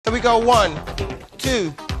we go. 1,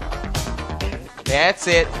 2. That's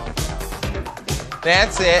it.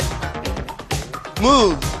 That's it.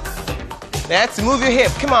 Move. That's it. Move your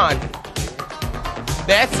hip. Come on.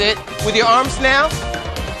 That's it. With your arms now.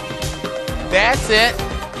 That's it.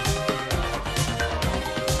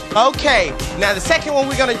 Okay. Now the second one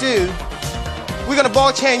we're going to do, we're going to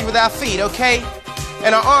ball change with our feet, okay?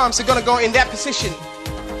 And our arms are going to go in that position.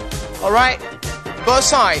 All right? Both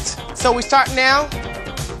sides. So we start now.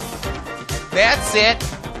 That's it.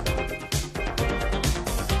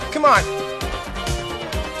 Come on.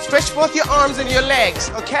 Stretch both your arms and your legs,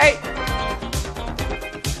 okay?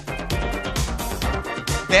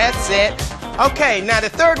 That's it. Okay, now the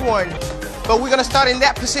third one. But we're going to start in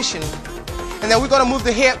that position. And then we're going to move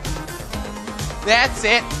the hip. That's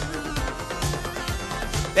it.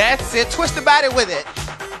 That's it. Twist the body with it.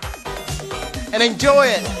 And enjoy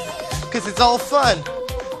it. Because it's all fun.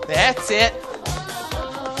 That's it.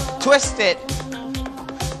 Twist it.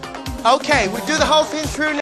 Okay, we do the whole thing through now.